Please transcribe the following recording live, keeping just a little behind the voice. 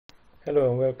Hello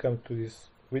and welcome to this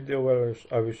video where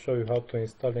I will show you how to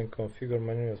install and configure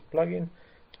Manuel's plugin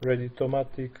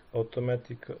Redditomatic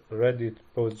automatic Reddit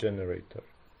post generator.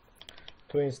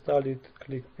 To install it,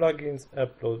 click plugins,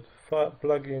 upload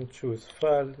plugin, choose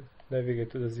file,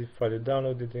 navigate to the zip file you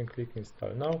downloaded and click install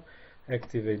now.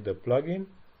 Activate the plugin.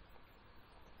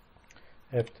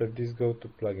 After this, go to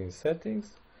plugin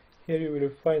settings. Here you will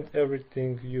find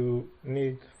everything you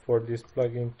need for this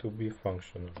plugin to be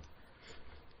functional.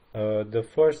 The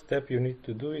first step you need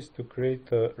to do is to create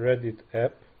a Reddit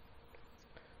app.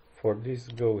 For this,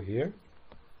 go here,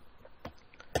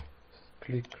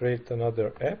 click create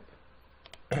another app,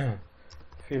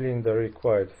 fill in the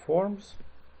required forms.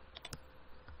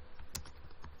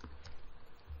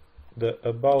 The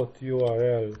about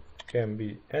URL can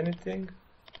be anything.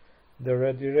 The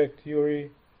redirect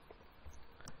URI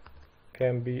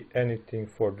can be anything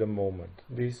for the moment.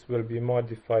 This will be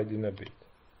modified in a bit.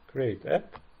 Create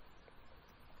app.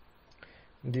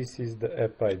 This is the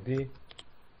app ID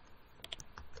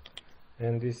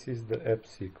and this is the app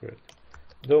secret.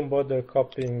 Don't bother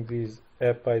copying these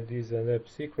app IDs and app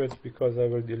secrets because I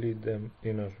will delete them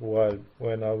in a while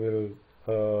when I will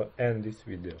end this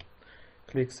video.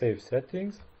 Click Save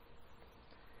Settings.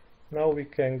 Now we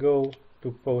can go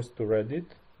to post to Reddit.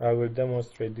 I will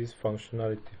demonstrate this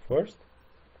functionality first.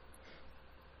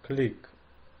 Click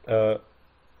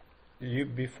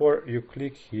before you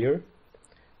click here,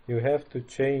 you have to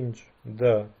change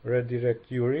the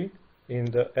redirect URI in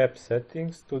the app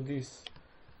settings to this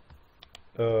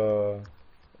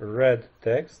red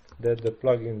text that the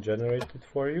plugin generated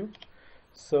for you.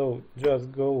 So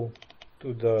just go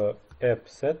to the app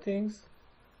settings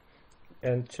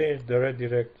and change the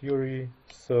redirect URI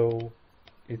so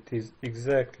it is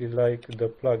exactly like the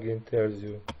plugin tells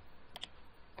you.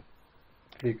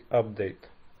 Click update.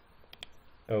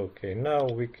 Okay, now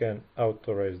we can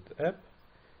authorize the app.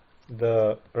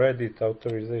 The Reddit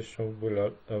authorization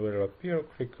will appear.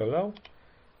 Click allow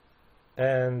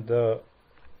and the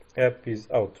app is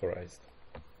authorized.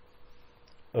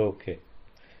 Okay,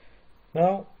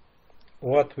 now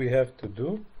what we have to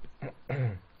do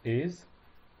is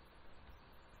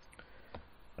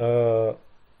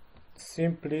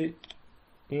simply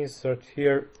insert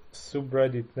here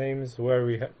subreddit names where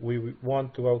we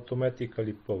want to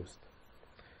automatically post.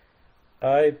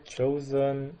 I've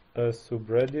chosen a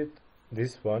subreddit,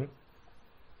 this one,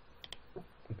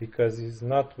 because it's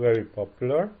not very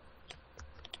popular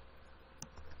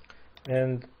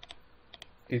and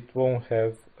it won't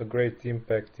have a great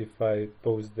impact if I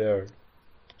post there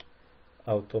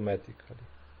automatically.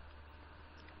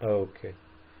 Okay,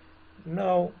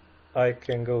 now I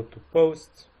can go to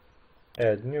posts,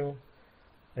 add new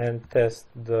and test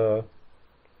the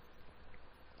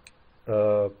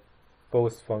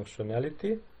post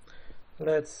functionality.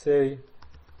 Let's say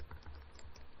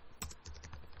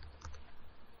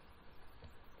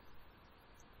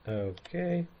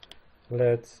okay,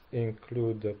 let's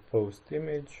include the post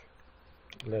image,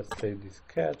 let's say this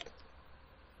cat,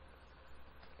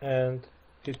 and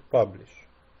hit publish.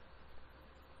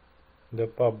 The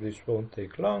publish won't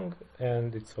take long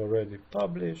and it's already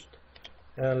published.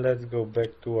 And let's go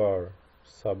back to our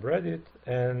subreddit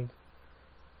and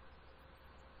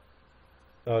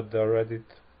the Reddit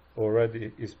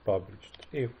already is published.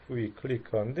 If we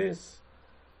click on this,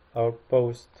 our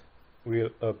post will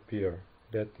appear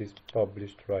that is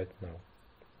published right now.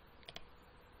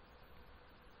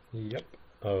 Yep,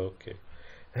 okay.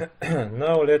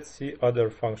 Now let's see other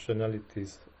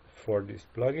functionalities for this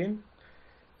plugin.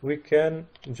 We can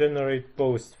generate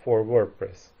posts for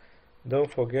WordPress.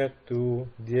 Don't forget to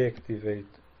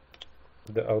deactivate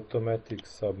the automatic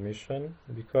submission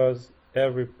because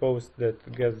every post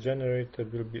that gets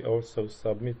generated will be also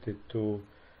submitted to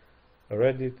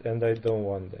Reddit and I don't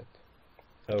want that.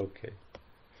 Okay,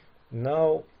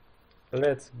 now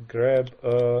let's grab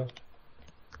a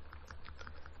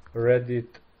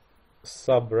Reddit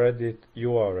subreddit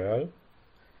URL.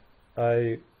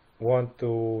 I want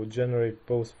to generate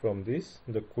posts from this,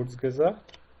 the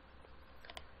Kurzgesagt.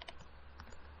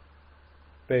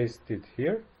 Paste it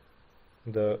here,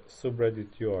 the subreddit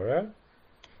URL.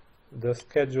 The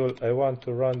schedule, I want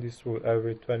to run this rule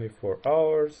every 24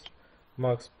 hours,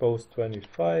 max post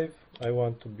 25. I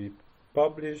want to be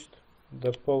published.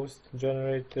 The post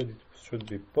generated, it should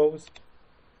be post.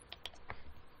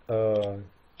 The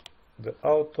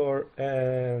author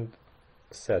and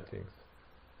settings.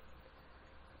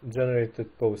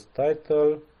 Generated post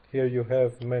title. Here you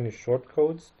have many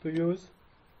shortcodes to use.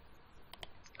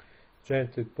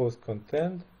 Generated post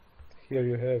content. Here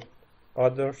you have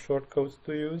other shortcodes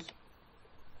to use.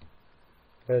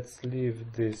 Let's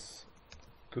leave this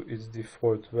to its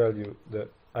default value the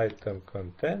item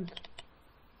content.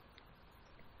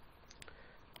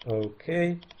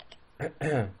 Okay.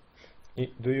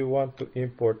 Do you want to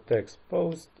import text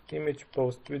post, image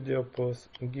post, video post,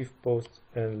 GIF post,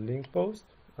 and link post?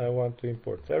 I want to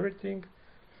import everything.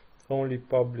 Only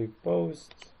public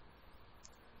posts,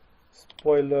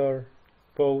 spoiler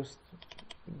post,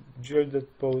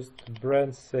 gilded post,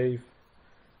 brand safe,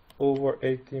 over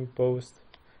 18 post,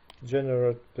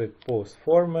 generated post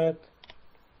format,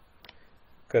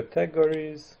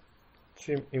 categories,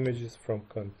 trim images from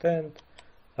content,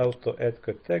 auto add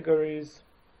categories,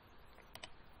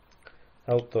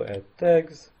 auto add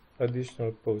tags,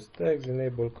 additional post tags,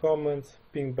 enable comments,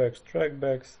 pingbacks,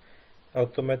 trackbacks,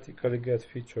 automatically get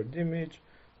featured image,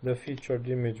 the featured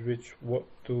image which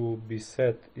to be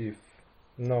set if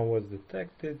none was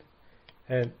detected,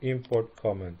 and import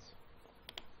comments.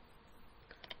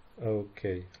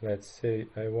 Okay, let's say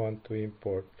I want to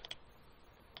import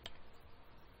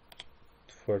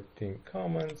 14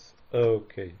 comments.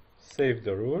 Okay, save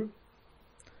the rule.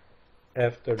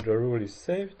 After the rule is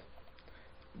saved,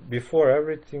 before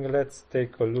everything, let's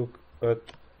take a look at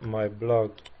my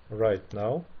blog right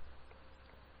now.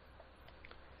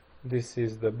 This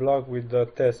is the blog with the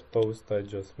test post I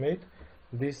just made.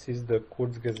 This is the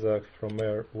Kurzgesagt from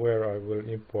where I will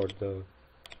import the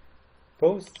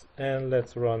posts, and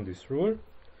let's run this rule.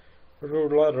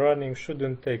 Rule running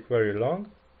shouldn't take very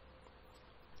long,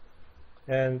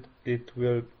 and it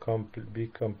will be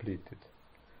completed.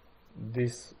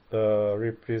 This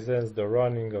represents the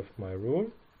running of my rule,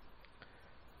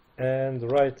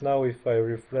 and right now if I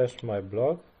refresh my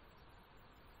blog,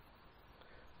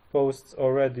 posts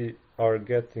already are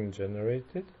getting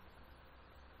generated.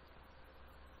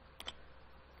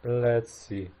 Let's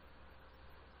see.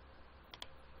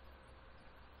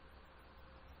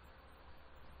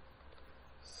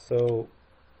 So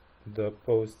the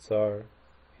posts are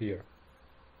here.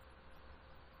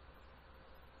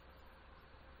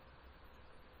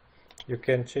 You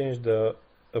can change the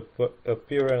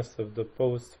appearance of the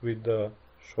posts with the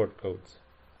shortcodes.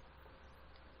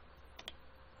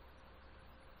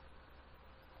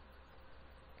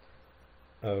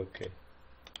 Okay.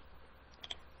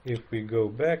 If we go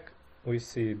back, we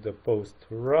see the post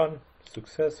run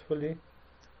successfully.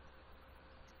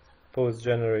 Post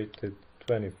generated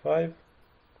 25.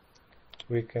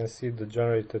 We can see the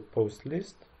generated post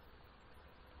list.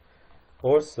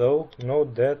 Also,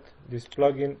 note that this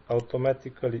plugin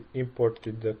automatically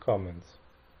imported the comments.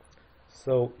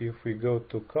 So if we go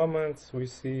to comments, we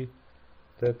see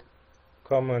that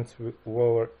comments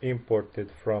were imported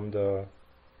from the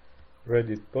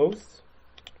Reddit posts.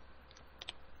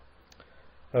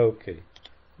 Okay,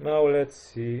 now let's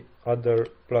see other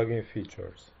plugin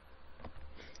features.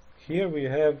 Here we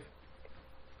have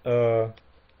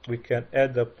we can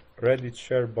add a Reddit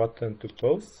share button to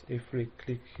posts. If we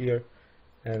click here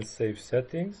and save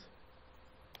settings,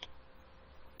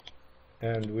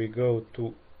 and we go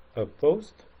to a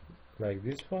post like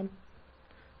this one,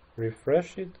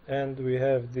 refresh it, and we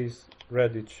have this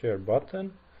Reddit share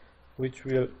button, which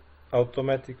will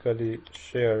automatically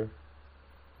share.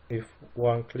 If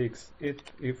one clicks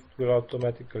it, it will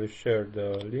automatically share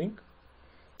the link.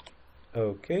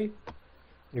 Okay,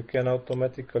 you can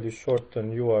automatically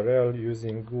shorten URL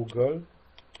using Google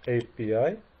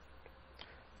API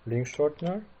link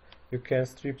shortener. You can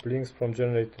strip links from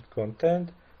generated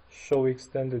content, show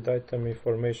extended item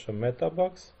information meta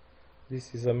box.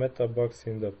 This is a meta box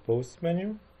in the post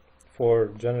menu for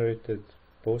generated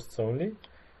posts only.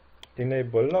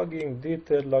 Enable logging,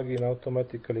 detailed logging,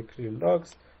 automatically clear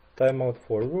logs, timeout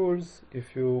for rules.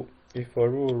 If a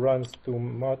rule runs too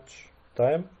much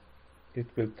time, it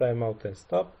will time out and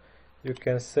stop. You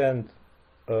can send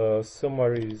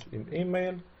summaries in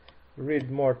email, read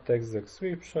more text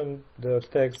description, the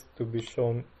text to be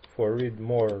shown for read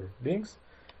more links,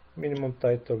 minimum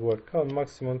title word count,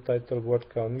 maximum title word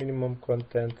count, minimum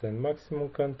content and maximum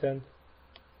content.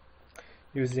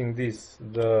 Using this,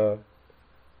 the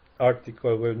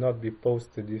article will not be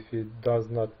posted if it does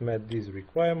not meet these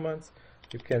requirements.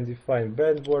 You can define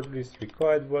banned word list,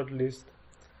 required word list,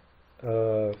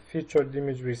 featured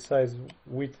image resize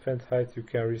width and height. You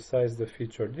can resize the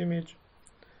featured image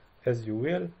as you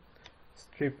will.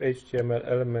 Strip HTML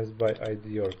elements by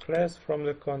ID or class from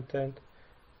the content.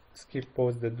 Skip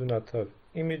posts that do not have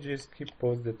images. Skip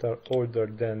posts that are older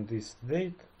than this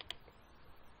date.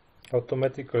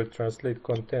 Automatically translate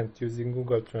content using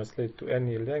Google Translate to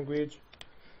any language.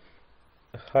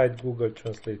 Hide Google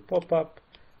Translate pop-up.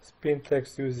 Spin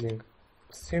text using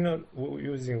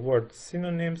word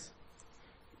synonyms.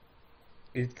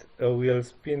 it will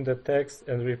spin the text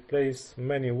and replace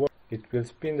many words. It will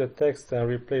spin the text and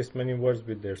replace many words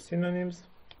with their synonyms.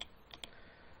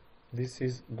 This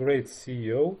is great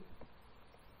SEO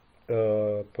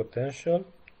potential.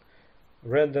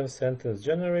 Random sentence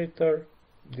generator.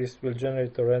 This will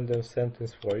generate a random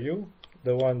sentence for you,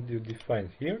 the one you define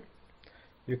here.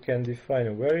 You can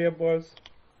define variables.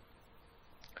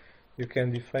 You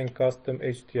can define custom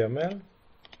HTML,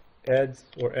 ads,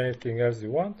 or anything else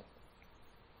you want.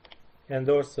 And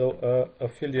also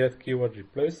affiliate keyword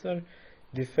replacer.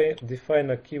 Define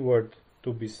a keyword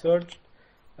to be searched,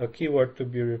 a keyword to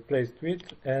be replaced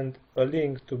with, and a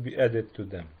link to be added to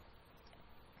them.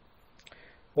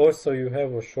 Also, you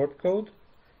have a shortcode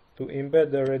to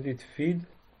embed a Reddit feed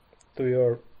to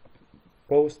your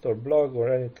post or blog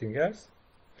or anything else.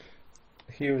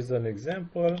 Here's an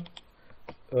example.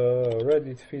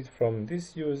 Reddit feed from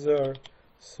this user,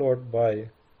 sort by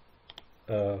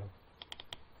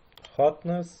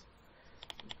hotness,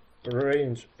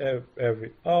 range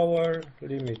every hour,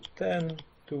 limit 10,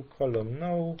 2 column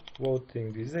no,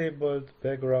 voting disabled,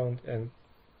 background and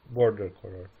border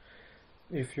color.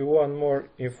 If you want more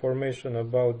information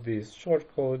about this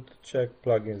shortcode, check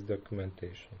plugins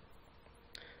documentation.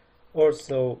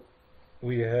 Also,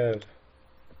 we have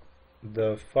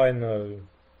the final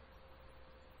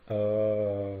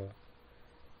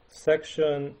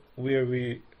section where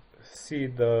we see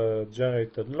the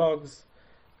generated logs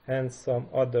and some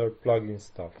other plugin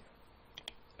stuff.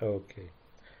 Okay,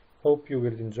 hope you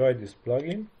will enjoy this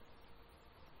plugin.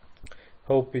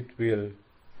 Hope it will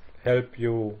help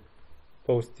you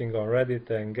posting on Reddit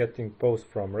and getting posts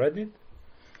from Reddit.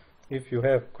 If you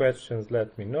have questions,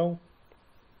 let me know.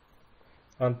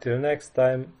 Until next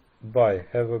time, bye.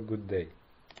 Have a good day.